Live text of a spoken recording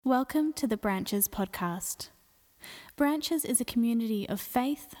Welcome to the Branches podcast. Branches is a community of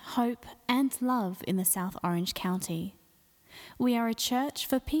faith, hope, and love in the South Orange County. We are a church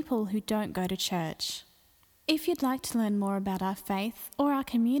for people who don't go to church. If you'd like to learn more about our faith or our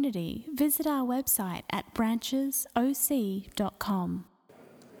community, visit our website at branchesoc.com.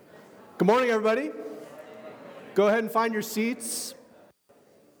 Good morning, everybody. Go ahead and find your seats.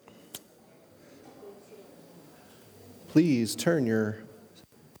 Please turn your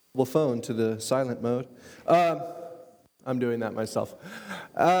mobile phone to the silent mode. I'm doing that myself.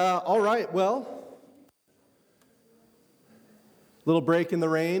 All right, well, little break in the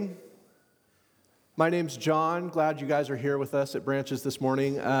rain. My name's John. Glad you guys are here with us at Branches this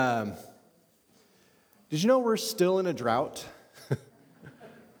morning. Did you know we're still in a drought?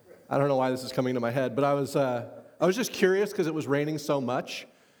 I don't know why this is coming to my head, but I was just curious because it was raining so much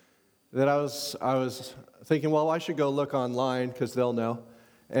that I was thinking, well, I should go look online because they'll know.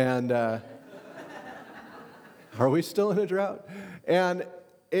 And are we still in a drought? And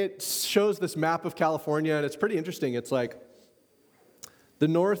it shows this map of California, and it's pretty interesting. It's like the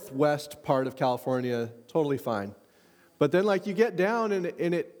northwest part of California, totally fine. But then like you get down and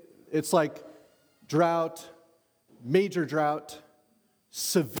it's like drought, major drought,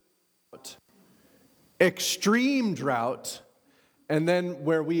 severe drought, extreme drought, and then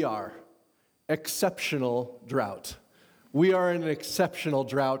where we are, exceptional drought. We are in an exceptional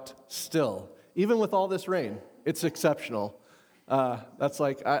drought still. Even with all this rain, it's exceptional. That's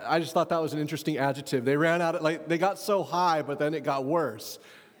like, I just thought that was an interesting adjective. They ran out of, like, they got so high, but then it got worse.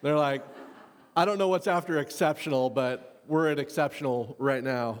 They're like, I don't know what's after exceptional, but we're at exceptional right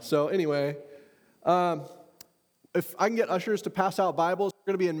now. So anyway, if I can get ushers to pass out Bibles,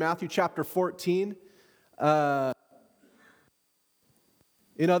 we're going to be in Matthew chapter 14.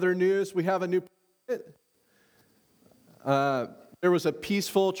 In other news, we have a new president. There was a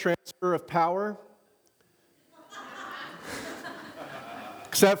peaceful transfer of power,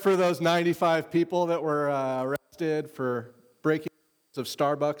 except for those 95 people that were arrested for breaking of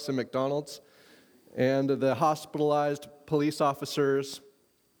Starbucks and McDonald's, and the hospitalized police officers.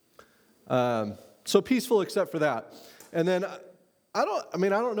 So peaceful except for that. And then I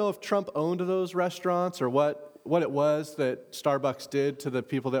don't know if Trump owned those restaurants or what it was that Starbucks did to the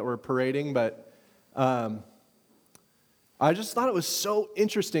people that were parading, but I just thought it was so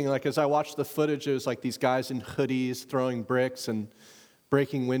interesting, like as I watched the footage, it was like these guys in hoodies throwing bricks and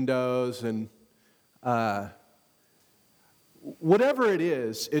breaking windows and whatever it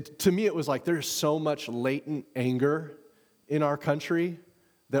is, to me it was like there's so much latent anger in our country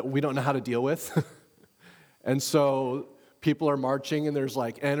that we don't know how to deal with. And so people are marching and there's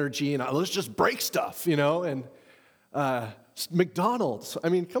like energy and let's just break stuff, you know, and McDonald's, I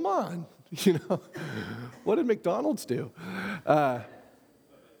mean, come on. You know, what did McDonald's do?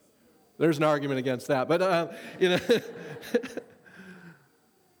 There's an argument against that, but you know,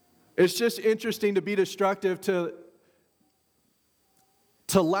 it's just interesting to be destructive, to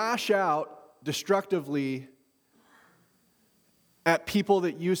lash out destructively at people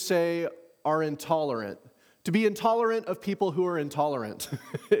that you say are intolerant. To be intolerant of people who are intolerant.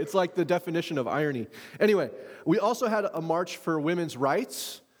 It's like the definition of irony. Anyway, we also had a march for women's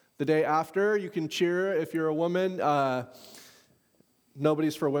rights. The day after, you can cheer if you're a woman.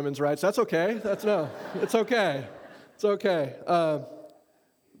 Nobody's for women's rights. That's okay. It's okay. It's okay.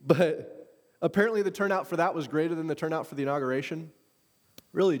 But apparently the turnout for that was greater than the turnout for the inauguration.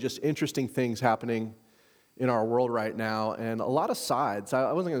 Really just interesting things happening in our world right now, and a lot of sides.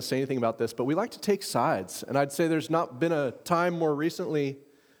 I wasn't going to say anything about this, but we like to take sides. And I'd say there's not been a time more recently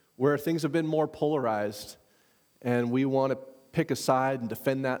where things have been more polarized, and we want to pick a side and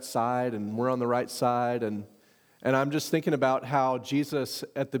defend that side, and we're on the right side. And I'm just thinking about how Jesus,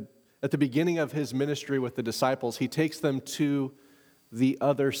 at the beginning of his ministry with the disciples, he takes them to the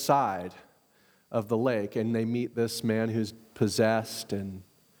other side of the lake, and they meet this man who's possessed, and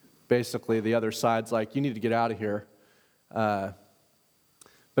basically the other side's like, you need to get out of here. But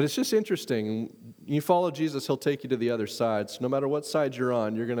it's just interesting. You follow Jesus, he'll take you to the other side. So no matter what side you're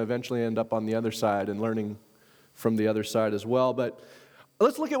on, you're going to eventually end up on the other side and learning from the other side as well. But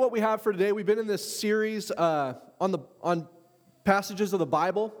let's look at what we have for today. We've been in this series on passages of the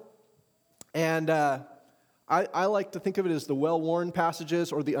Bible, and I like to think of it as the well-worn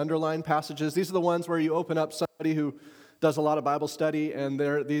passages or the underlined passages. These are the ones where you open up somebody who does a lot of Bible study, and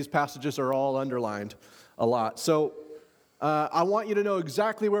these passages are all underlined a lot. So I want you to know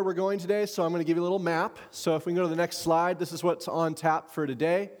exactly where we're going today, so I'm going to give you a little map. So if we can go to the next slide, this is what's on tap for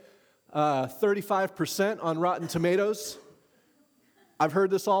today. 35% on Rotten Tomatoes. I've heard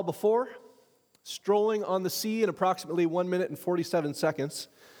this all before. Strolling on the Sea in approximately 1 minute and 47 seconds.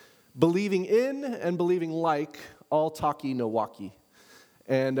 believing in and believing like all talkie no walkie.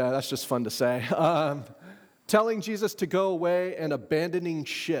 And that's just fun to say. Telling Jesus to go away and abandoning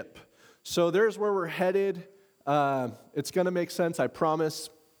ship. So there's where we're headed. It's going to make sense, I promise.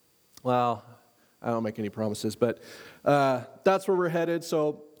 Well, I don't make any promises, but that's where we're headed.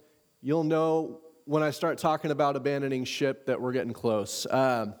 So you'll know when I start talking about abandoning ship that we're getting close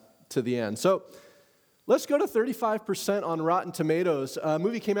to the end. So let's go to 35% on Rotten Tomatoes. A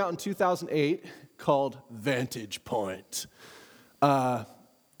movie came out in 2008 called Vantage Point.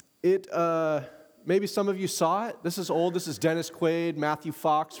 Maybe some of you saw it. This is old. This is Dennis Quaid, Matthew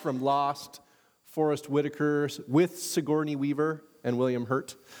Fox from Lost, Forrest Whitaker with Sigourney Weaver and William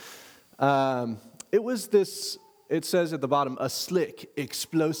Hurt. It was this, it says at the bottom, a slick,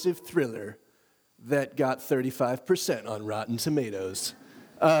 explosive thriller that got 35% on Rotten Tomatoes.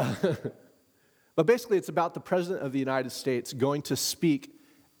 But basically, it's about the President of the United States going to speak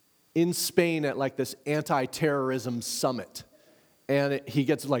in Spain at like this anti-terrorism summit. And he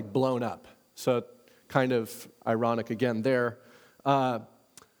gets like blown up. So kind of ironic again there. But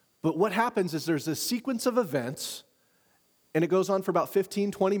what happens is there's this sequence of events, and it goes on for about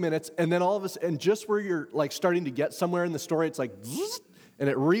 15, 20 minutes, and then all of us, and just where you're like starting to get somewhere in the story, it's like, and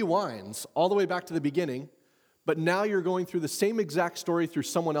it rewinds all the way back to the beginning, but now you're going through the same exact story through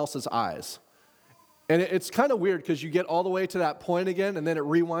someone else's eyes. And it's kind of weird because you get all the way to that point again, and then it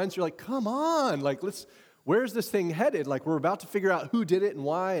rewinds. You're like, come on, like where's this thing headed? Like we're about to figure out who did it and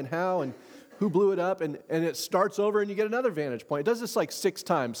why and how and who blew it up, and it starts over and you get another vantage point. It does this like 6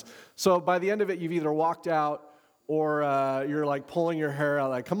 times. So by the end of it, you've either walked out or you're like pulling your hair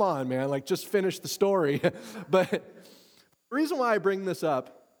out like, come on, man, like just finish the story. But the reason why I bring this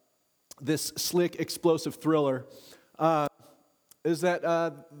up, this slick, explosive thriller, is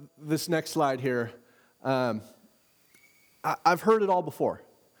that this next slide here, I've heard it all before.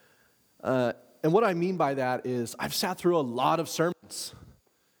 And what I mean by that is I've sat through a lot of sermons.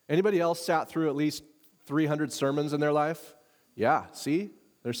 Anybody else sat through at least 300 sermons in their life? Yeah, see?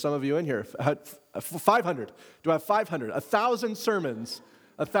 There's some of you in here. 500. Do I have 500? 1,000 sermons.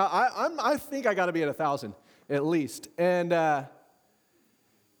 I think I got to be at 1,000 at least. And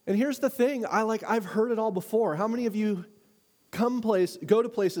here's the thing. I've heard it all before. How many of you go to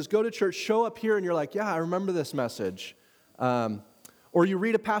places, go to church, show up here, and you're like, yeah, I remember this message. Or you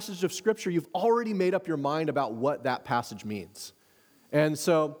read a passage of Scripture, you've already made up your mind about what that passage means. And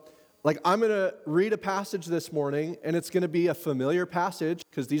so, I'm going to read a passage this morning, and it's going to be a familiar passage,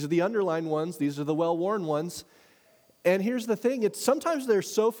 because these are the underlined ones, these are the well-worn ones. And here's the thing, sometimes they're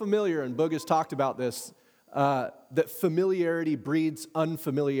so familiar, and Boog has talked about this, that familiarity breeds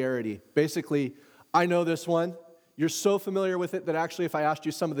unfamiliarity. Basically, I know this one. You're so familiar with it that actually if I asked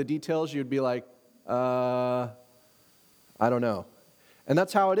you some of the details, you'd be like, I don't know. And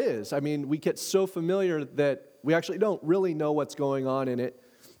that's how it is. I mean, we get so familiar that we actually don't really know what's going on in it.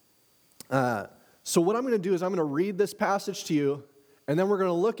 So what I'm going to do is I'm going to read this passage to you, and then we're going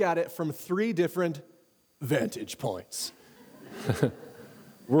to look at it from 3 different vantage points.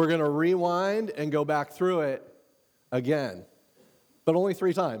 We're going to rewind and go back through it again, but only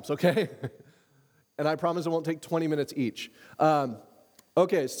 3 times, okay? And I promise it won't take 20 minutes each.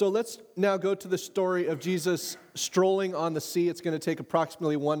 Okay, so let's now go to the story of Jesus strolling on the sea. It's going to take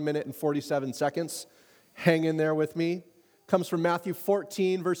approximately 1 minute and 47 seconds. Hang in there with me. Comes from Matthew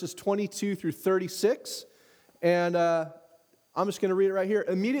 14, verses 22 through 36. And I'm just going to read it right here.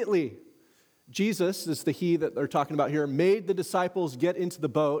 Immediately, Jesus, this is the he that they're talking about here, made the disciples get into the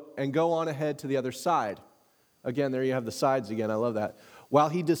boat and go on ahead to the other side. Again, there you have the sides again. I love that. While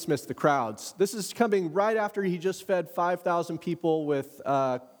he dismissed the crowds. This is coming right after he just fed 5,000 people with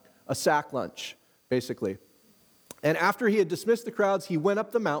a sack lunch, basically. And after he had dismissed the crowds, he went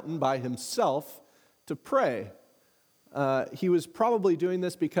up the mountain by himself to pray. He was probably doing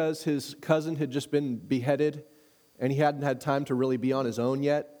this because his cousin had just been beheaded, and he hadn't had time to really be on his own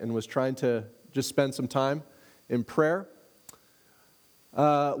yet, and was trying to just spend some time in prayer.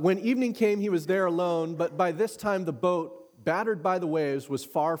 When evening came, he was there alone, but by this time the boat, battered by the waves, was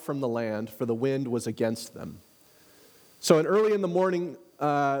far from the land, for the wind was against them. So early in the morning,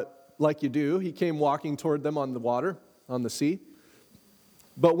 like you do, he came walking toward them on the water, on the sea.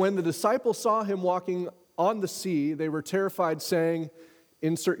 But when the disciples saw him walking on the sea, they were terrified, saying,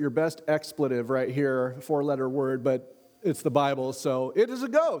 insert your best expletive right here, 4-letter word, but it's the Bible, so it is a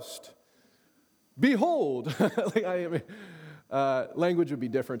ghost. Behold. Language would be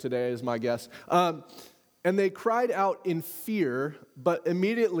different today, is my guess. And they cried out in fear, but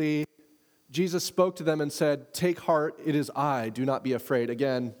immediately Jesus spoke to them and said, take heart, it is I, do not be afraid.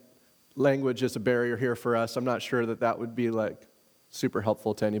 Again, language is a barrier here for us. I'm not sure that would be super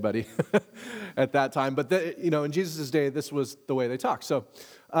helpful to anybody at that time. But, in Jesus' day, this was the way they talked. So,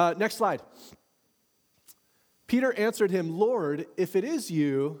 next slide. Peter answered him, Lord, if it is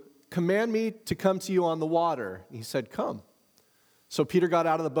you, command me to come to you on the water. He said, come. So Peter got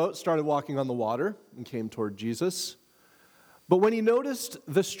out of the boat, started walking on the water, and came toward Jesus. But when he noticed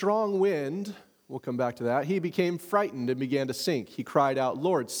the strong wind, we'll come back to that, he became frightened and began to sink. He cried out,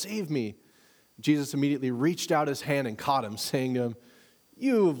 Lord, save me. Jesus immediately reached out his hand and caught him, saying to him,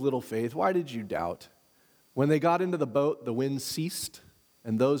 you of little faith, why did you doubt? When they got into the boat, the wind ceased,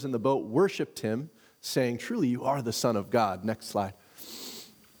 and those in the boat worshiped him, saying, truly you are the Son of God. Next slide.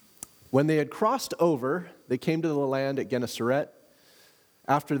 When they had crossed over, they came to the land at Gennesaret.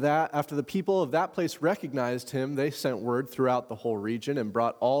 After the people of that place recognized him, they sent word throughout the whole region and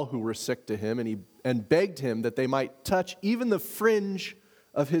brought all who were sick to him, and begged him that they might touch even the fringe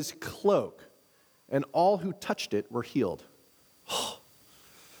of his cloak. And all who touched it were healed.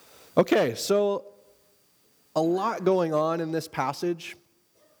 Okay, so a lot going on in this passage.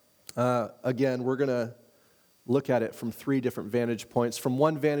 Again, we're going to look at it from three different vantage points. From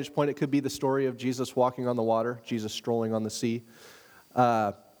one vantage point, it could be the story of Jesus walking on the water, Jesus strolling on the sea.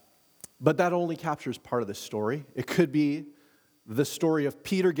 But that only captures part of the story. It could be the story of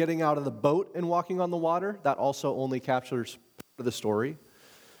Peter getting out of the boat and walking on the water. That also only captures part of the story.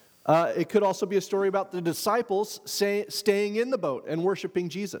 It could also be a story about the disciples staying in the boat and worshiping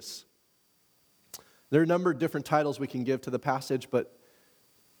Jesus. There are a number of different titles we can give to the passage, but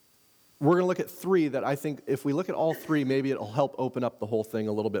we're going to look at three that I think if we look at all three, maybe it'll help open up the whole thing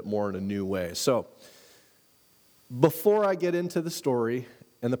a little bit more in a new way. So, before I get into the story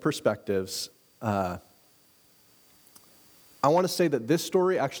and the perspectives, I want to say that this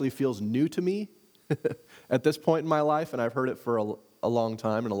story actually feels new to me at this point in my life, and I've heard it for a long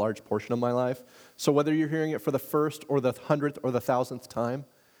time and a large portion of my life. So whether you're hearing it for the first or the 100th or the 1,000th time,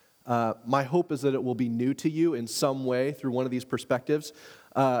 my hope is that it will be new to you in some way through one of these perspectives.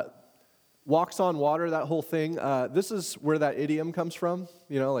 Walks on water, that whole thing, this is where that idiom comes from.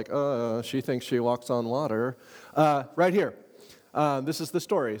 She thinks she walks on water. Right here. This is the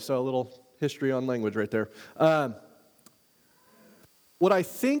story, so a little history on language right there.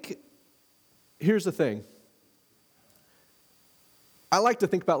 Here's the thing. I like to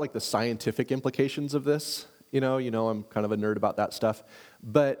think about the scientific implications of this. I'm kind of a nerd about that stuff.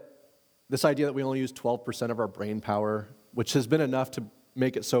 But this idea that we only use 12% of our brain power, which has been enough to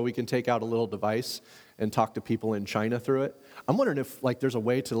make it so we can take out a little device and talk to people in China through it. I'm wondering if there's a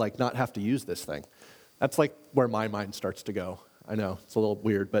way to not have to use this thing. That's where my mind starts to go. I know, it's a little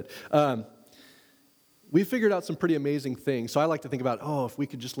weird, but we figured out some pretty amazing things. So I like to think about, if we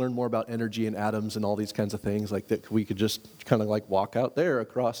could just learn more about energy and atoms and all these kinds of things, that we could just kind of walk out there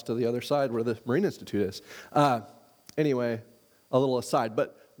across to the other side where the Marine Institute is. Anyway, a little aside.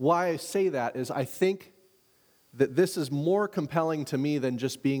 But why I say that is I think that this is more compelling to me than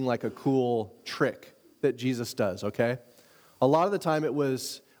just being a cool trick that Jesus does, okay? A lot of the time it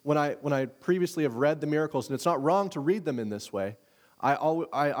was, when I previously have read the miracles, and it's not wrong to read them in this way,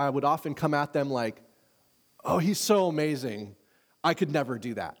 I would often come at them oh, he's so amazing, I could never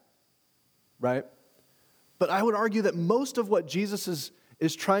do that, right? But I would argue that most of what Jesus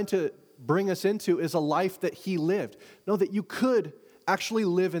is trying to bring us into is a life that he lived. No, that you could actually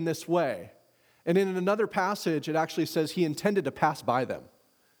live in this way. And in another passage, it actually says he intended to pass by them.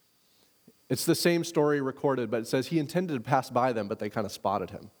 It's the same story recorded, but it says he intended to pass by them, but they kind of spotted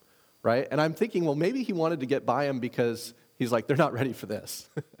him, right? And I'm thinking, well, maybe he wanted to get by them because he's they're not ready for this,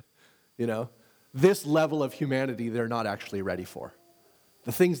 This level of humanity they're not actually ready for.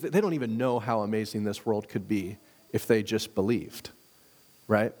 The things that they don't even know how amazing this world could be if they just believed,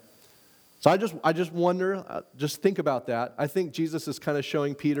 right? So I just wonder, just think about that. I think Jesus is kind of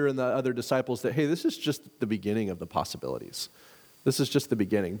showing Peter and the other disciples that, hey, this is just the beginning of the possibilities. This is just the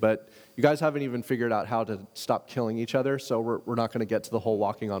beginning. But you guys haven't even figured out how to stop killing each other, so we're not going to get to the whole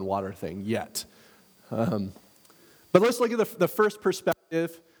walking on water thing yet. But let's look at the first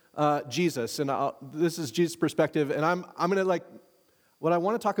perspective. Jesus, and this is Jesus' perspective, and I'm going to what I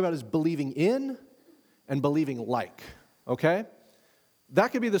want to talk about is believing in and believing okay? That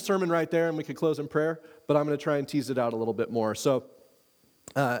could be the sermon right there, and we could close in prayer, but I'm going to try and tease it out a little bit more. So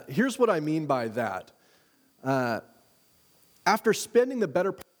here's what I mean by that. After spending the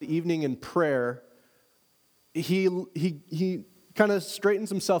better part of the evening in prayer, he kind of straightens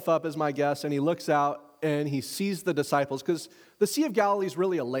himself up, as my guess, and he looks out and he sees the disciples, because the Sea of Galilee is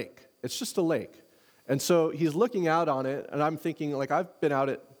really a lake. It's just a lake. And so he's looking out on it, and I'm thinking, I've been out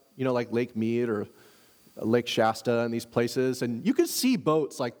at, Lake Mead or Lake Shasta and these places, and you could see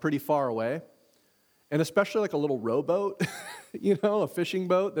boats, pretty far away. and especially like a little rowboat, a fishing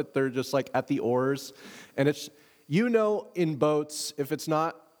boat that they're just like at the oars. And it's, in boats, if it's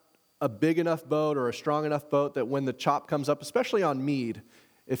not a big enough boat or a strong enough boat, that when the chop comes up, especially on Mead,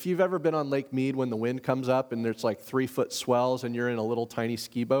 if you've ever been on Lake Mead when the wind comes up and there's like 3-foot swells and you're in a little tiny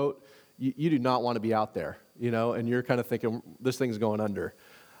ski boat, you do not want to be out there, and you're kind of thinking, this thing's going under.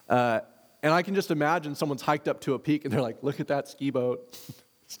 And I can just imagine someone's hiked up to a peak and they're like, look at that ski boat.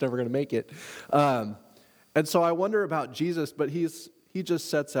 It's never going to make it. And so I wonder about Jesus, but he just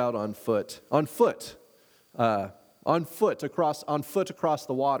sets out on foot across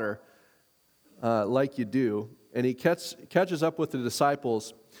the water, like you do. And he catches up with the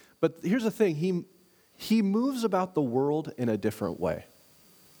disciples. But here's the thing, he moves about the world in a different way.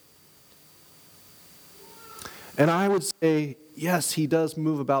 And I would say, yes, he does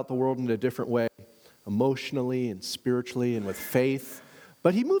move about the world in a different way, emotionally and spiritually and with faith.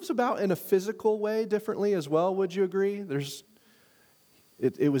 But he moves about in a physical way differently as well, would you agree?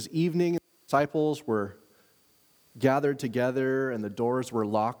 It was evening, and the disciples were gathered together, and the doors were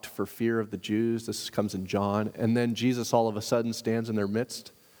locked for fear of the Jews. This comes in John. And then Jesus all of a sudden stands in their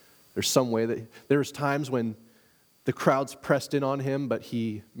midst. There's times when the crowds pressed in on him, but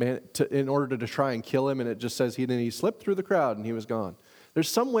in order to try and kill him, and it just says he slipped through the crowd and he was gone. There's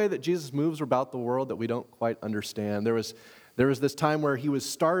some way that Jesus moves about the world that we don't quite understand. There was this time where he was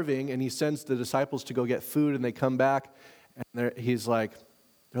starving, and he sends the disciples to go get food, and they come back, and they're like,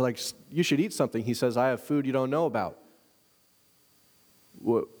 you should eat something. He says, I have food you don't know about.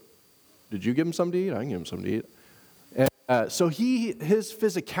 What? Did you give him something to eat? I can give him something to eat. And so his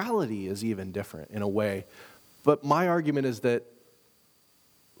physicality is even different in a way. But my argument is that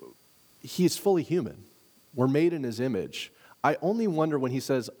he's fully human. We're made in his image. I only wonder when he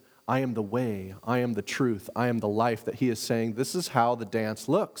says, I am the way, I am the truth, I am the life, that he is saying, this is how the dance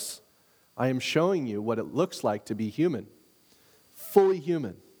looks. I am showing you what it looks like to be human. Fully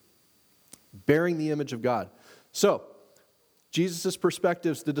human. Bearing the image of God. So, Jesus'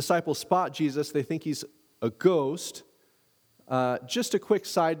 perspectives, the disciples spot Jesus, they think he's a ghost. Just a quick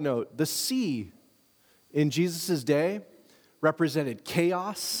side note, the sea in Jesus' day represented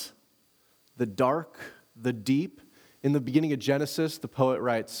chaos, the dark, the deep. In the beginning of Genesis, the poet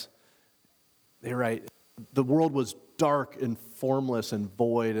writes, the world was dark and formless and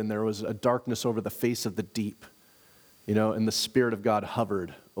void, and there was a darkness over the face of the deep, and the Spirit of God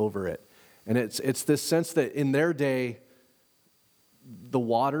hovered over it. And it's this sense that in their day, the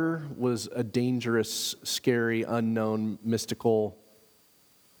water was a dangerous, scary, unknown, mystical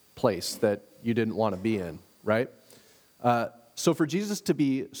place that you didn't want to be in, right? So for Jesus to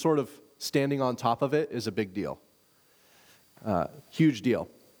be sort of standing on top of it is a big deal. Huge deal.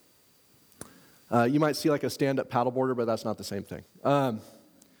 You might see like a stand-up paddleboarder, but that's not the same thing.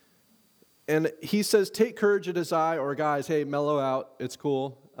 And he says, take courage, it is I, or guys, hey, mellow out, it's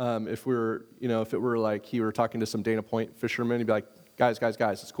cool. If it were like he were talking to some Dana Point fishermen, he'd be like, guys,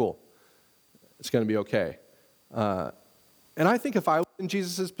 it's cool. It's going to be okay. And I think if I was in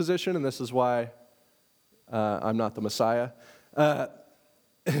Jesus' position, and this is why I'm not the Messiah, I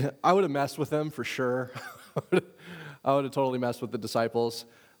would have messed with them for sure. I would have totally messed with the disciples.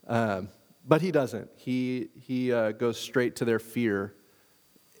 But he doesn't. He goes straight to their fear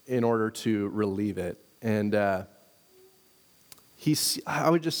in order to relieve it. And I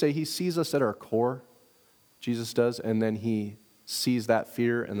would just say he sees us at our core, Jesus does, and then he sees that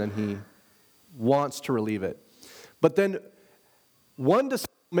fear, and then he wants to relieve it. But then one disciple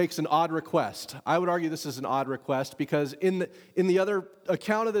makes an odd request. I would argue this is an odd request because in the other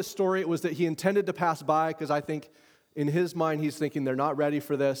account of this story, it was that he intended to pass by, because I think in his mind he's thinking they're not ready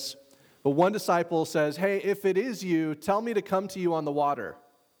for this. But one disciple says, hey, if it is you, tell me to come to you on the water.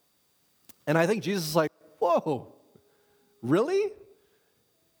 And I think Jesus is like, whoa, really?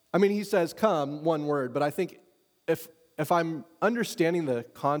 I mean, he says come, one word, but I think if I'm understanding the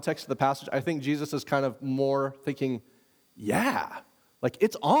context of the passage, I think Jesus is kind of more thinking, yeah, like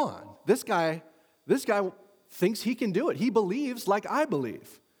it's on. This guy thinks he can do it. He believes like I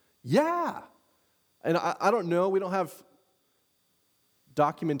believe. Yeah. And I don't know, we don't have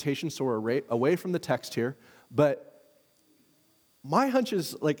documentation, so we're away from the text here, but my hunch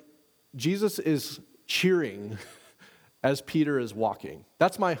is like Jesus is cheering as Peter is walking.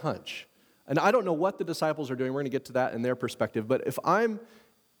 That's my hunch. And I don't know what the disciples are doing. We're going to get to that in their perspective. But if I'm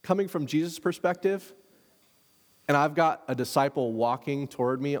coming from Jesus' perspective and I've got a disciple walking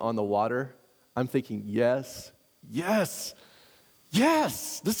toward me on the water, I'm thinking, yes, that's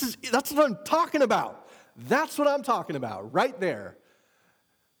what I'm talking about. That's what I'm talking about right there.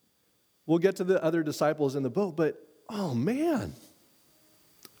 We'll get to the other disciples in the boat, but oh man,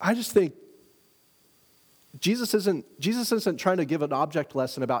 I just think Jesus isn't trying to give an object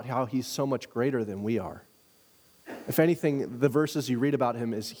lesson about how he's so much greater than we are. If anything, the verses you read about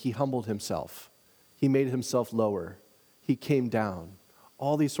him is he humbled himself. He made himself lower. He came down.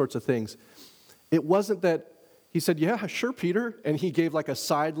 All these sorts of things. It wasn't that he said, yeah, sure, Peter, and he gave like a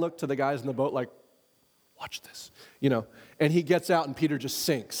side look to the guys in the boat like, watch this, and he gets out and Peter just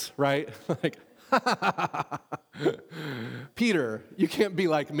sinks, right? Like, Peter, you can't be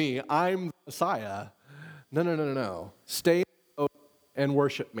like me. I'm the Messiah. No. Stay in the boat and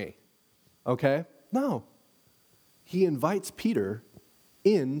worship me, okay? No. He invites Peter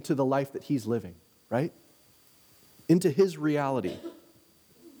into the life that he's living, right? Into his reality.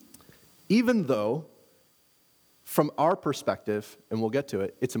 Even though, from our perspective, and we'll get to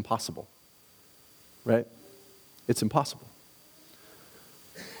it, it's impossible, right? It's impossible.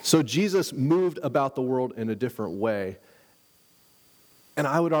 So Jesus moved about the world in a different way. And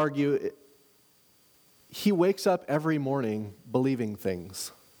I would argue he wakes up every morning believing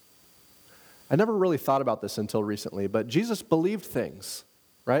things. I never really thought about this until recently, but Jesus believed things,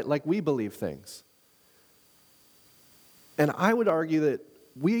 right? Like we believe things. And I would argue that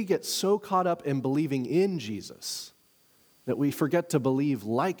we get so caught up in believing in Jesus that we forget to believe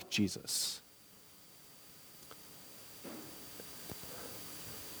like Jesus.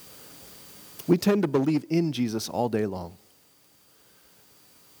 We tend to believe in Jesus all day long.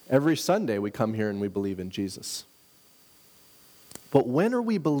 Every Sunday we come here and we believe in Jesus. But when are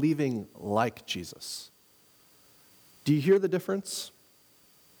we believing like Jesus? Do you hear the difference?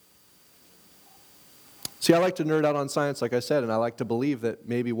 See, I like to nerd out on science, like I said, and I like to believe that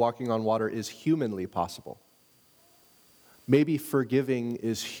maybe walking on water is humanly possible. Maybe forgiving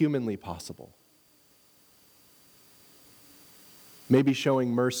is humanly possible. Maybe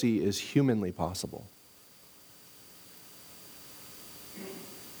showing mercy is humanly possible.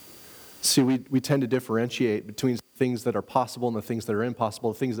 See, we tend to differentiate between things that are possible and the things that are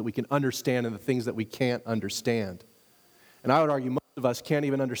impossible, the things that we can understand and the things that we can't understand. And I would argue most of us can't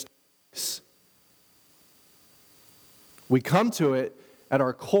even understand this. We come to it at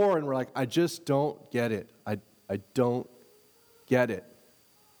our core and we're like, I just don't get it. I don't get it.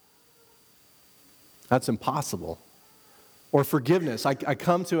 That's impossible. Or forgiveness. I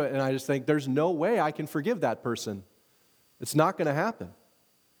come to it and I just think, there's no way I can forgive that person. It's not going to happen.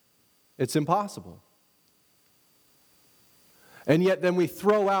 It's impossible. And yet then we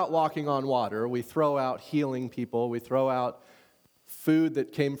throw out walking on water. We throw out healing people. We throw out food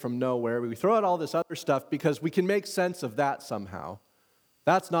that came from nowhere. We throw out all this other stuff because we can make sense of that somehow.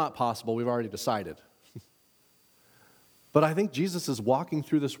 That's not possible. We've already decided. But I think Jesus is walking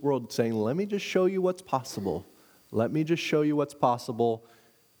through this world saying, let me just show you what's possible. Let me just show you what's possible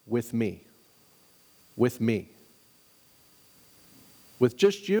with me. With me. With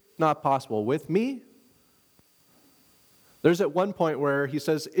just you, it's not possible. With me, there's at one point where he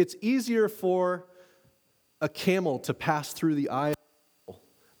says, it's easier for a camel to pass through the eye of a needle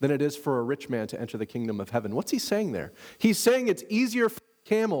than it is for a rich man to enter the kingdom of heaven. What's he saying there? He's saying it's easier for a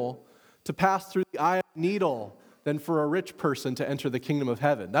camel to pass through the eye of a needle than for a rich person to enter the kingdom of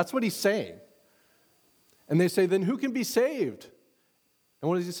heaven. That's what he's saying. And they say, then who can be saved? And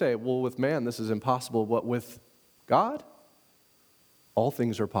what does he say? Well, with man, this is impossible, but with God, all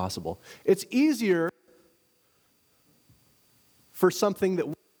things are possible. It's easier for something that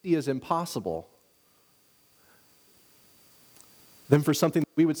we see as impossible than for something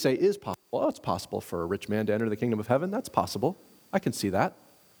that we would say is possible. Oh, it's possible for a rich man to enter the kingdom of heaven. That's possible. I can see that.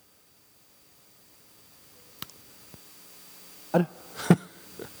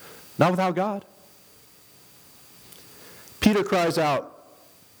 Not without God. Peter cries out.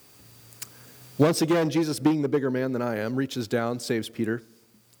 Once again, Jesus, being the bigger man than I am, reaches down, saves Peter,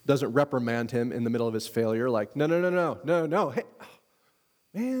 doesn't reprimand him in the middle of his failure, like, no, hey,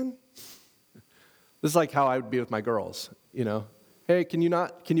 man. This is like how I would be with my girls, Hey, can you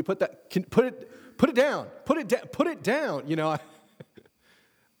put it down,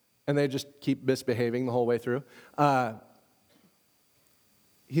 and they just keep misbehaving the whole way through.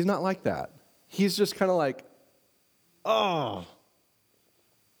 He's not like that. He's just kind of like, oh,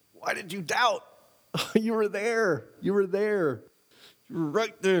 why did you doubt? You were there. You were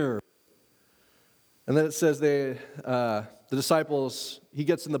right there. And then it says the disciples, he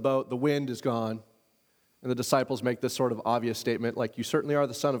gets in the boat, the wind is gone, and the disciples make this sort of obvious statement, like, you certainly are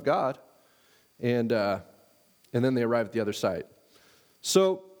the Son of God. And then they arrive at the other side.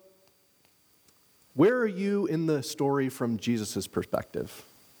 So, where are you in the story from Jesus' perspective?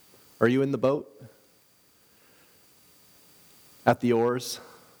 Are you in the boat? At the oars?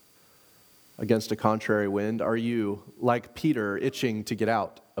 Against a contrary wind? Are you, like Peter, itching to get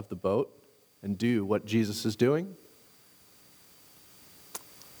out of the boat? and do what Jesus is doing?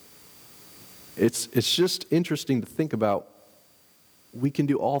 It's just interesting to think about. We can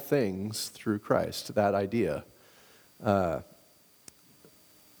do all things through Christ, that idea.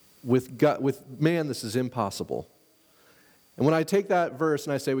 With man, this is impossible. And when I take that verse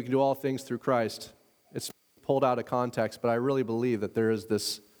and I say we can do all things through Christ, it's pulled out of context, but I really believe that there is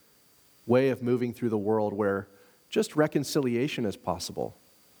this way of moving through the world where just reconciliation is possible.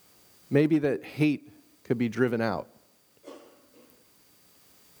 Maybe that hate could be driven out.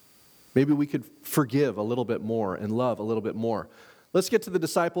 Maybe we could forgive a little bit more and love a little bit more. Let's get to the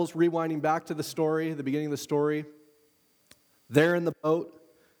disciples, rewinding back to the story, the beginning of the story. They're in the boat.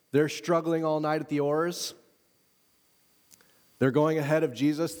 They're struggling all night at the oars. They're going ahead of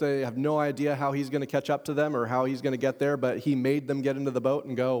Jesus. They have no idea how he's going to catch up to them or how he's going to get there, but he made them get into the boat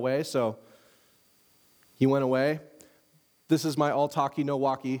and go away, so he went away. This is my all talkie, no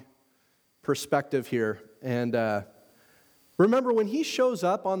walkie perspective here. And remember, when he shows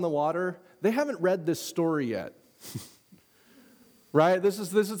up on the water, they haven't read this story yet. Right? This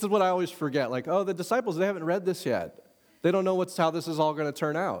is what I always forget. Like, oh, the disciples, they haven't read this yet. They don't know how this is all going to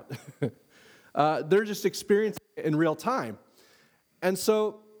turn out. They're just experiencing it in real time. And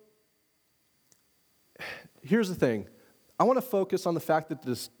so, here's the thing. I want to focus on the fact that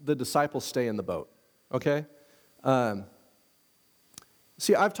the disciples stay in the boat, okay?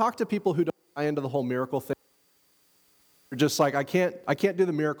 See, I've talked to people who don't buy into the whole miracle thing. They're just like, I can't do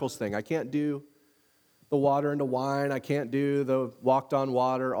the miracles thing. I can't do the water into wine. I can't do the walked on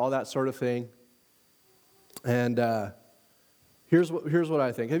water, all that sort of thing. And here's what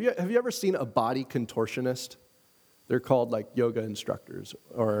I think. Have you ever seen a body contortionist? They're called like yoga instructors,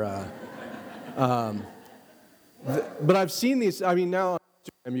 or. But I've seen these. I mean, now on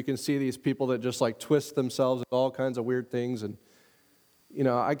Instagram you can see these people that just like twist themselves with all kinds of weird things, and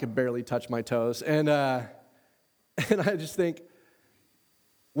I could barely touch my toes, and I just think.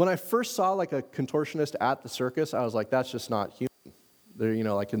 When I first saw like a contortionist at the circus, I was like, that's just not human. They're,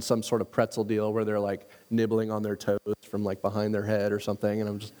 like in some sort of pretzel deal where they're like nibbling on their toes from like behind their head or something.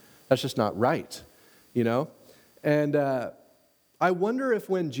 And that's just not right, And I wonder if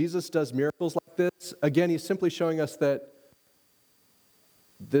when Jesus does miracles like this, again, he's simply showing us that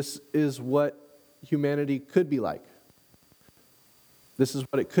this is what humanity could be like. This is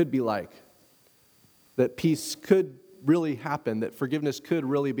what it could be like. That peace could really happen, that forgiveness could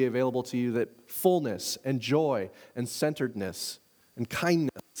really be available to you, that fullness and joy and centeredness and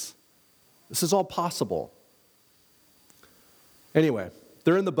kindness, this is all possible. Anyway,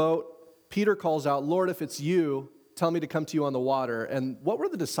 they're in the boat. Peter calls out, Lord, if it's you, tell me to come to you on the water. And what were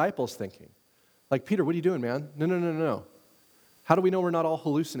the disciples thinking? Like, Peter, what are you doing, man? No. How do we know we're not all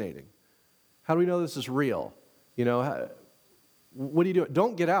hallucinating? How do we know this is real? What are you doing?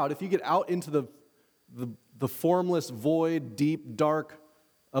 Don't get out. If you get out into the formless void, deep, dark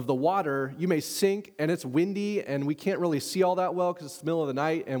of the water, you may sink, and it's windy, and we can't really see all that well because it's the middle of the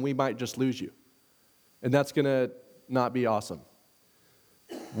night, and we might just lose you. And that's going to not be awesome.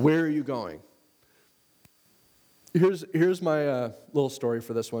 Where are you going? Here's my little story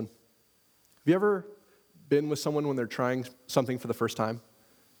for this one. Have you ever been with someone when they're trying something for the first time?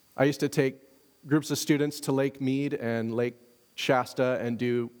 I used to take groups of students to Lake Mead and Lake Shasta and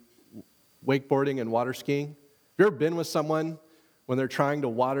do wakeboarding and water skiing. Have you ever been with someone when they're trying to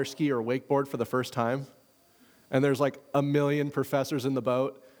water ski or wakeboard for the first time? And there's like a million professors in the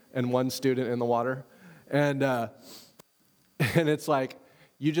boat and one student in the water. And it's like,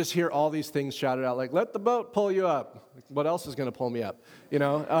 you just hear all these things shouted out, like, let the boat pull you up. Like, what else is going to pull me up? Sit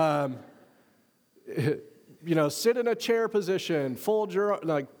in a chair position,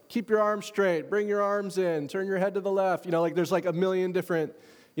 keep your arms straight, bring your arms in, turn your head to the left. There's like a million different,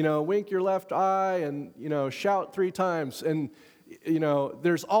 wink your left eye and, shout 3 times. And,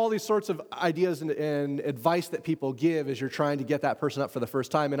 there's all these sorts of ideas and advice that people give as you're trying to get that person up for the first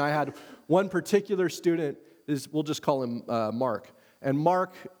time. And I had one particular student, we'll just call him Mark. And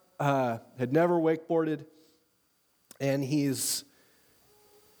Mark had never wakeboarded, and he's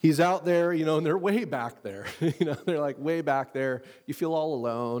out there, and they're way back there. They're like way back there. You feel all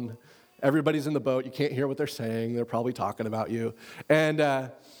alone. Everybody's in the boat. You can't hear what they're saying. They're probably talking about you. And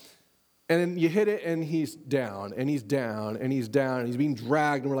then you hit it, and he's down, and he's down, and he's down, and he's being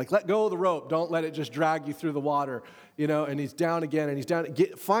dragged. And we're like, let go of the rope. Don't let it just drag you through the water. And he's down again, and he's down.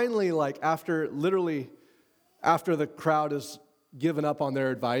 Finally, after the crowd is given up on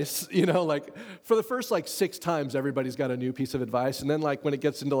their advice, for the first 6 times, everybody's got a new piece of advice. And then when it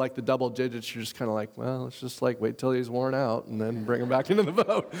gets into the double digits, you're just kind of like, well, let's just wait till he's worn out and then bring him back into the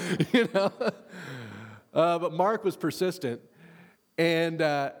boat, But Mark was persistent. And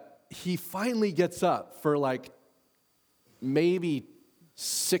he finally gets up for like maybe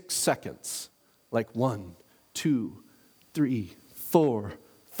 6 seconds. Like 1, 2, 3, 4,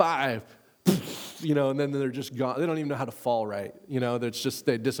 5, and then they're just gone. They don't even know how to fall right.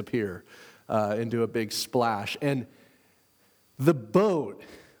 They disappear into a big splash. And the boat,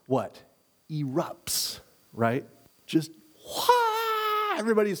 erupts, right? Just,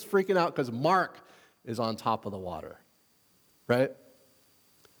 everybody's freaking out because Mark is on top of the water, right?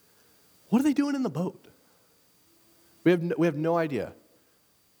 What are they doing in the boat? We have no idea.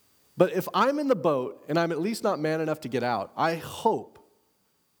 But if I'm in the boat and I'm at least not man enough to get out, I hope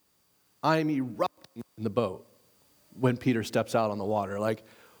I'm erupting in the boat when Peter steps out on the water. Like,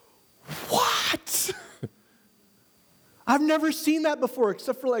 what? I've never seen that before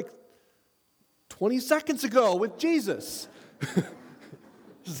except for like 20 seconds ago with Jesus. This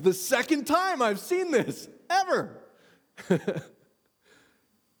is the second time I've seen this ever.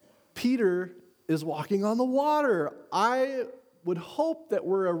 Peter is walking on the water. I would hope that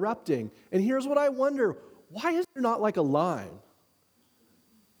we're erupting. And here's what I wonder. Why is there not like a line?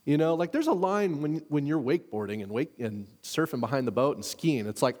 Like there's a line when you're wakeboarding and surfing behind the boat and skiing.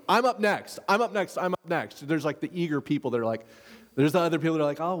 It's like, I'm up next. There's like the eager people that are like, there's the other people that are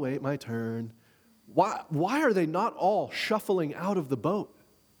like, I'll wait my turn. Why are they not all shuffling out of the boat?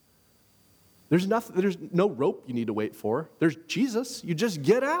 There's no rope you need to wait for. There's Jesus. You just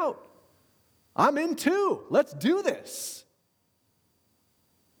get out. I'm in too. Let's do this.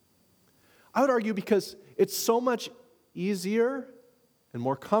 I would argue because it's so much easier and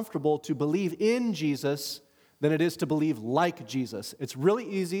more comfortable to believe in Jesus than it is to believe like Jesus. It's really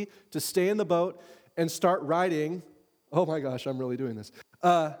easy to stay in the boat and start riding. Oh my gosh, I'm really doing this.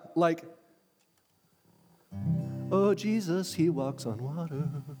 Oh, Jesus, he walks on water.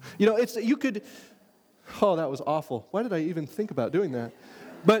 That was awful. Why did I even think about doing that?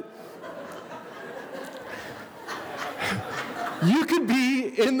 But you could be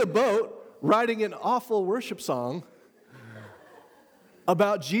in the boat writing an awful worship song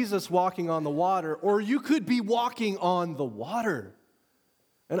about Jesus walking on the water, or you could be walking on the water.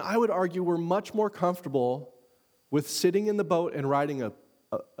 And I would argue we're much more comfortable with sitting in the boat and writing an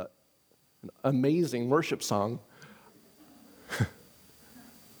amazing worship song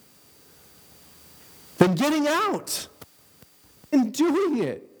than getting out and doing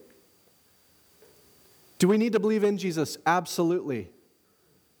it. Do we need to believe in Jesus? Absolutely.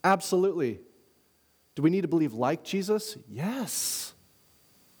 Absolutely. Do we need to believe like Jesus? Yes.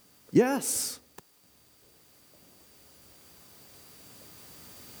 Yes.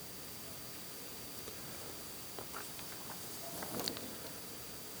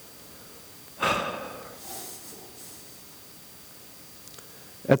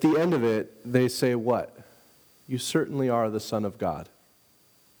 At the end of it, they say what? You certainly are the Son of God.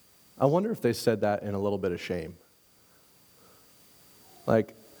 I wonder if they said that in a little bit of shame.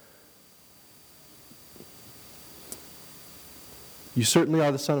 Like, you certainly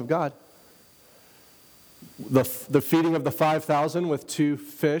are the Son of God. The feeding of the 5,000 with 2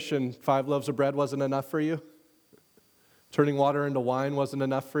 fish and 5 loaves of bread wasn't enough for you. Turning water into wine wasn't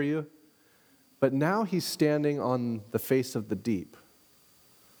enough for you. But now he's standing on the face of the deep.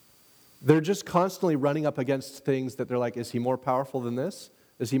 They're just constantly running up against things that they're like, is he more powerful than this?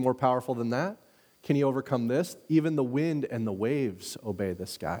 Is he more powerful than that? Can he overcome this? Even the wind and the waves obey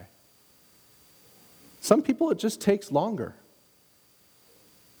this guy. Some people, it just takes longer.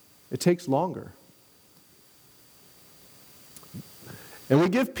 It takes longer. And we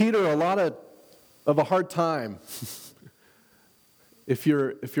give Peter a lot of a hard time. If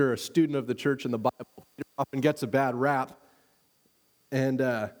you're a student of the church and the Bible, Peter often gets a bad rap.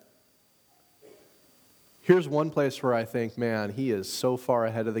 And here's one place where I think, man, he is so far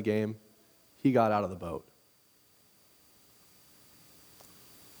ahead of the game. He got out of the boat.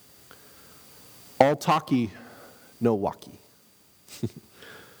 All talky, no walkie.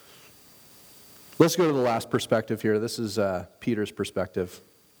 Let's go to the last perspective here. This is Peter's perspective.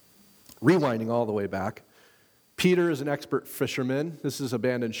 Rewinding all the way back. Peter is an expert fisherman. This is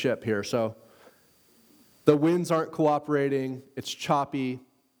abandoned ship here. So the winds aren't cooperating. It's choppy.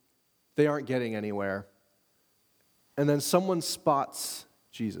 They aren't getting anywhere. And then someone spots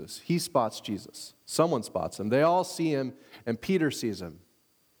Jesus. He spots Jesus. Someone spots him. They all see him, and Peter sees him.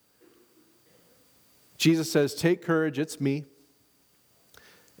 Jesus says, "Take courage, it's me."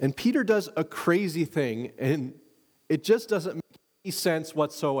 And Peter does a crazy thing, and it just doesn't make any sense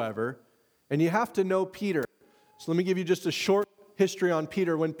whatsoever. And you have to know Peter. So let me give you just a short history on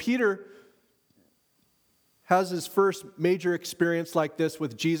Peter. When Peter has his first major experience like this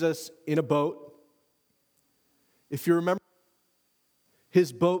with Jesus in a boat, if you remember,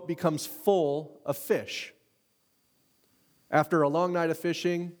 his boat becomes full of fish. After a long night of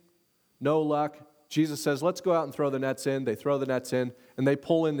fishing, no luck, Jesus says, let's go out and throw the nets in. They throw the nets in, and they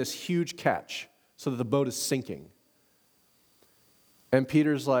pull in this huge catch so that the boat is sinking. And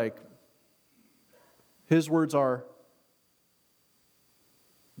Peter's like, his words are,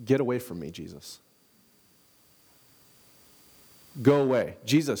 get away from me, Jesus. Go away.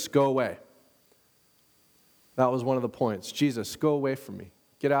 Jesus, go away. That was one of the points. Jesus, go away from me.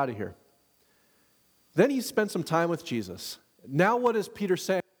 Get out of here. Then he spent some time with Jesus. Now what does Peter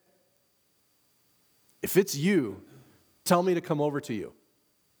say? If it's you, tell me to come over to you.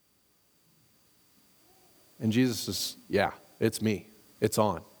 And Jesus says, yeah, it's me. It's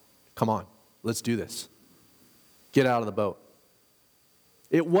on. Come on, let's do this. Get out of the boat.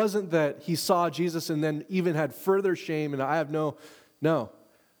 It wasn't that he saw Jesus and then even had further shame and I have no.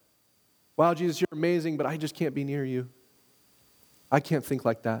 Wow, Jesus, you're amazing, but I just can't be near you. I can't think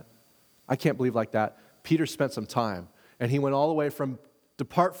like that. I can't believe like that. Peter spent some time, and he went all the way from,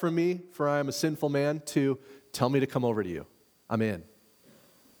 depart from me, for I am a sinful man, to tell me to come over to you. I'm in.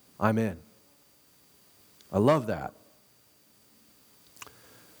 I'm in. I love that.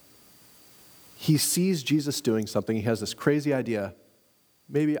 He sees Jesus doing something. He has this crazy idea.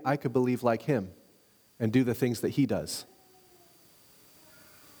 Maybe I could believe like him and do the things that he does.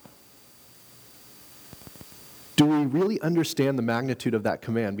 Do we really understand the magnitude of that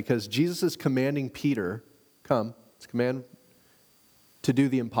command? Because Jesus is commanding Peter, come, it's a command to do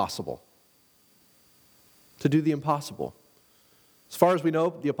the impossible. To do the impossible. As far as we know,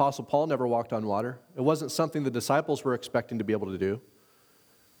 the Apostle Paul never walked on water. It wasn't something the disciples were expecting to be able to do.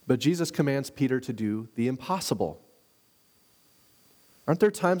 But Jesus commands Peter to do the impossible. Aren't there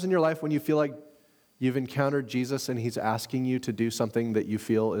times in your life when you feel like you've encountered Jesus and he's asking you to do something that you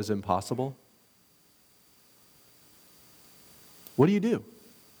feel is impossible? What do you do?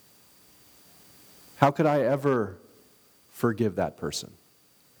 How could I ever forgive that person?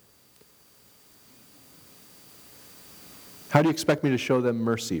 How do you expect me to show them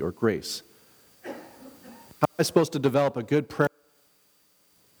mercy or grace? How am I supposed to develop a good prayer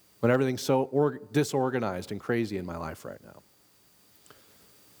when everything's so disorganized and crazy in my life right now?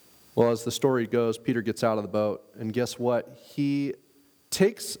 Well, as the story goes, Peter gets out of the boat, and guess what? He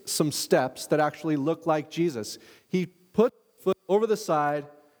takes some steps that actually look like Jesus. He puts his foot over the side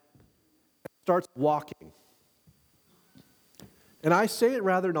and starts walking. And I say it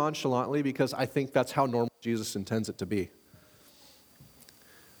rather nonchalantly because I think that's how normal Jesus intends it to be.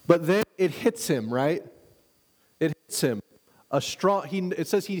 But then it hits him, right? It hits him. It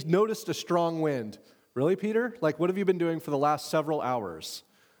says he noticed a strong wind. Really, Peter? Like, what have you been doing for the last several hours?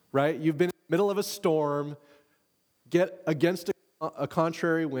 Right? You've been in the middle of a storm, get against a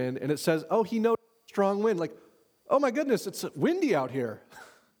contrary wind, and it says, oh, he noticed a strong wind. Like, oh my goodness, it's windy out here.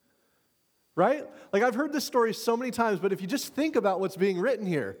 Right? Like, I've heard this story so many times, but if you just think about what's being written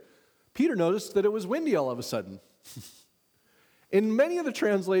here, Peter noticed that it was windy all of a sudden. In many of the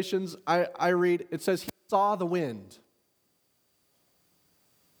translations I read, it says he saw the wind.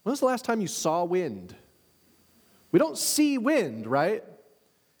 When was the last time you saw wind? We don't see wind, right?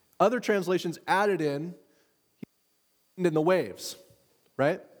 Other translations added in the waves,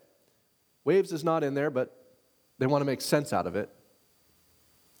 right? Waves is not in there, but they want to make sense out of it.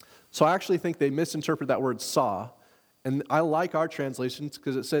 So I actually think they misinterpret that word saw, and I like our translations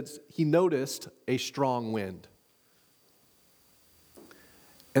because it says he noticed a strong wind.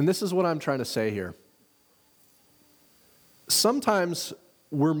 And this is what I'm trying to say here. Sometimes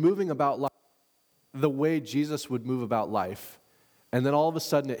we're moving about life the way Jesus would move about life, and then all of a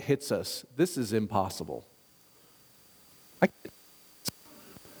sudden it hits us. This is impossible. I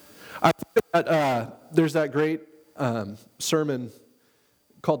think that there's that great sermon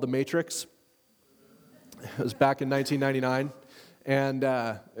called The Matrix. It was back in 1999,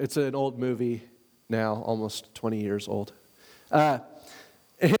 and it's an old movie now, almost 20 years old. And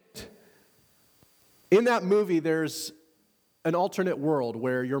in that movie, there's an alternate world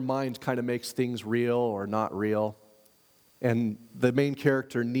where your mind kind of makes things real or not real. And the main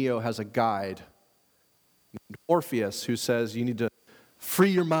character, Neo, has a guide, Orpheus, who says you need to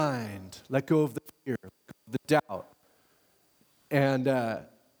free your mind, let go of the fear, let go of the doubt. And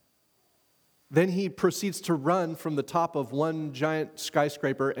then he proceeds to run from the top of one giant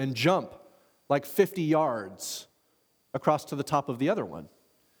skyscraper and jump like 50 yards across to the top of the other one.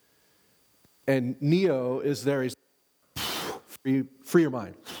 And Neo is there, he's free your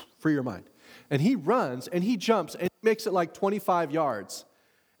mind, free your mind. And he runs and he jumps and he makes it like 25 yards.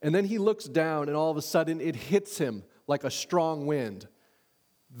 And then he looks down and all of a sudden it hits him like a strong wind.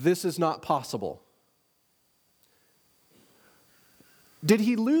 This is not possible. Did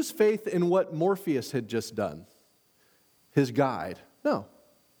he lose faith in what Morpheus had just done? His guide? No.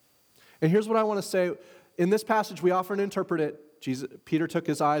 And here's what I want to say. In this passage, we often interpret it, Peter took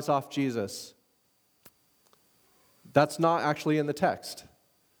his eyes off Jesus. That's not actually in the text.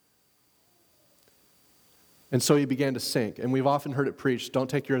 And so he began to sink. And we've often heard it preached, don't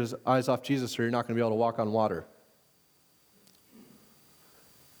take your eyes off Jesus or you're not going to be able to walk on water.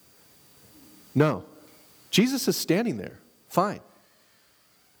 No. Jesus is standing there. Fine.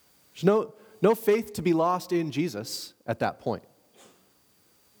 There's no faith to be lost in Jesus at that point.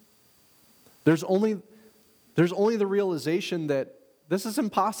 There's only the realization that this is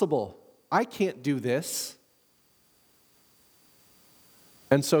impossible. I can't do this.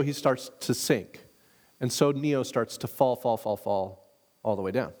 And so he starts to sink. And so Neo starts to fall all the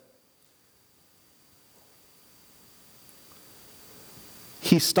way down.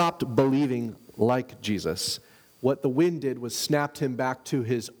 He stopped believing like Jesus. What the wind did was snapped him back to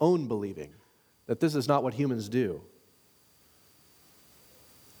his own believing, that this is not what humans do.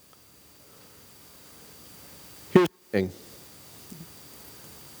 Here's the thing.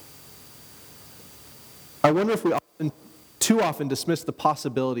 I wonder if we too often dismiss the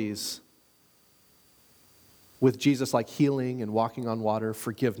possibilities with Jesus, like healing and walking on water,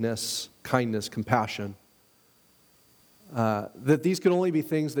 forgiveness, kindness, compassion. That these can only be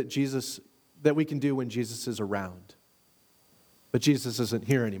things that we can do when Jesus is around. But Jesus isn't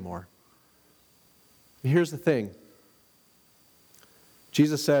here anymore. Here's the thing.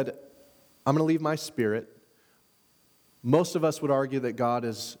 Jesus said, I'm going to leave my spirit. Most of us would argue that God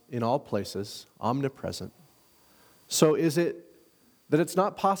is in all places, omnipresent. So is it that it's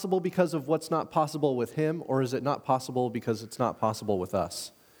not possible because of what's not possible with him, or is it not possible because it's not possible with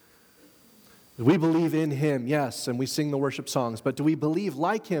us? We believe in him, yes, and we sing the worship songs, but do we believe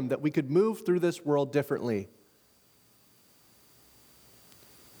like him that we could move through this world differently?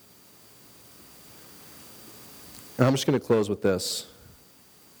 And I'm just going to close with this.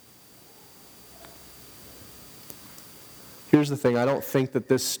 Here's the thing. I don't think that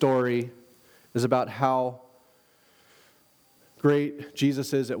this story is about how great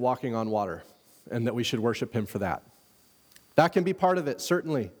Jesus is at walking on water and that we should worship him for that. That can be part of it,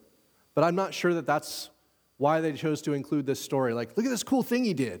 certainly. But I'm not sure that that's why they chose to include this story. Like, look at this cool thing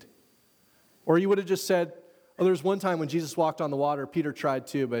he did. Or you would have just said, oh, there was one time when Jesus walked on the water, Peter tried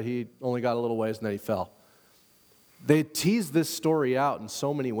too, but he only got a little ways and then he fell. They teased this story out in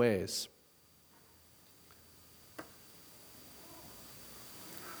so many ways.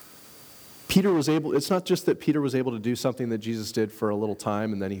 It's not just that Peter was able to do something that Jesus did for a little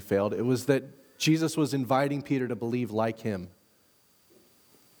time and then he failed. It was that Jesus was inviting Peter to believe like him.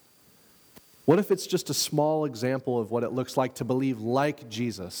 What if it's just a small example of what it looks like to believe like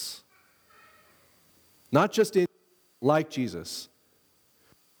Jesus? Not just like Jesus.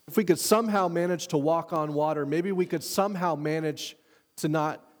 If we could somehow manage to walk on water, maybe we could somehow manage to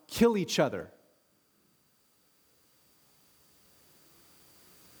not kill each other.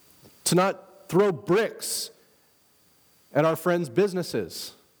 To not throw bricks at our friends'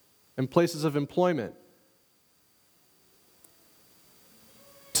 businesses and places of employment.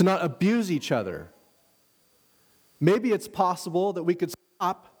 To not abuse each other. Maybe it's possible that we could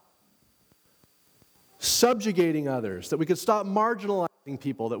stop subjugating others, that we could stop marginalizing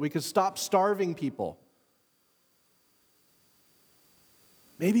people, that we could stop starving people.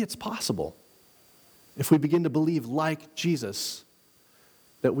 Maybe it's possible if we begin to believe like Jesus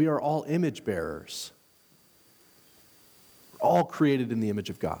that we are all image bearers. We're all created in the image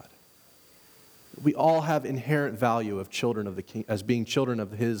of God. We all have inherent value of children of the King, as being children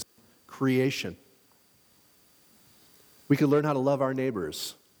of his creation. We could learn how to love our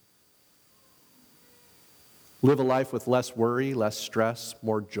neighbors. Live a life with less worry, less stress,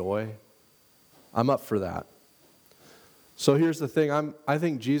 more joy. I'm up for that. So here's the thing. I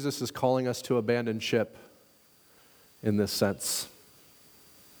think Jesus is calling us to abandon ship in this sense.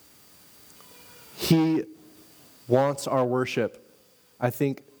 He wants our worship. I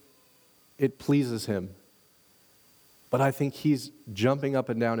think it pleases him. But I think he's jumping up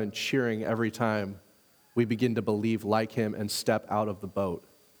and down and cheering every time we begin to believe like him and step out of the boat.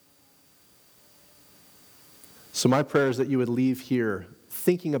 So my prayer is that you would leave here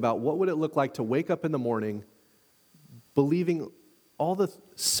thinking about what would it look like to wake up in the morning believing all the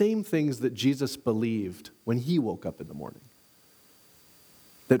same things that Jesus believed when he woke up in the morning.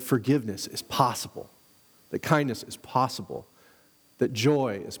 That forgiveness is possible, that kindness is possible, that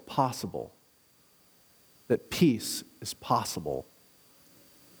joy is possible, that peace is possible.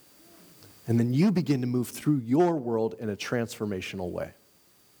 And then you begin to move through your world in a transformational way.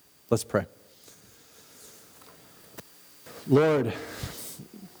 Let's pray. Lord,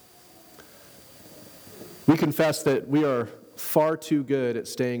 We confess that we are far too good at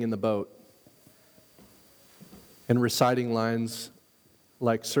staying in the boat and reciting lines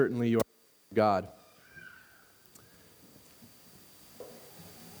like, certainly you are God.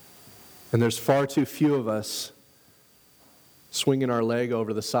 And there's far too few of us swinging our leg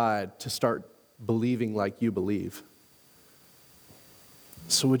over the side to start believing like you believe.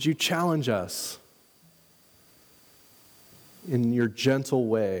 So would you challenge us in your gentle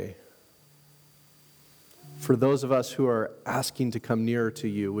way? For those of us who are asking to come nearer to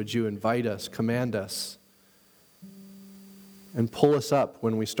you, would you invite us, command us, and pull us up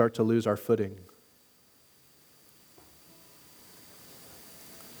when we start to lose our footing?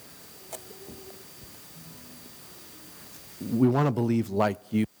 We want to believe like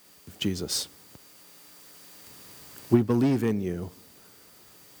you, Jesus. We believe in you.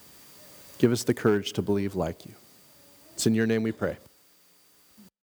 Give us the courage to believe like you. It's in your name we pray.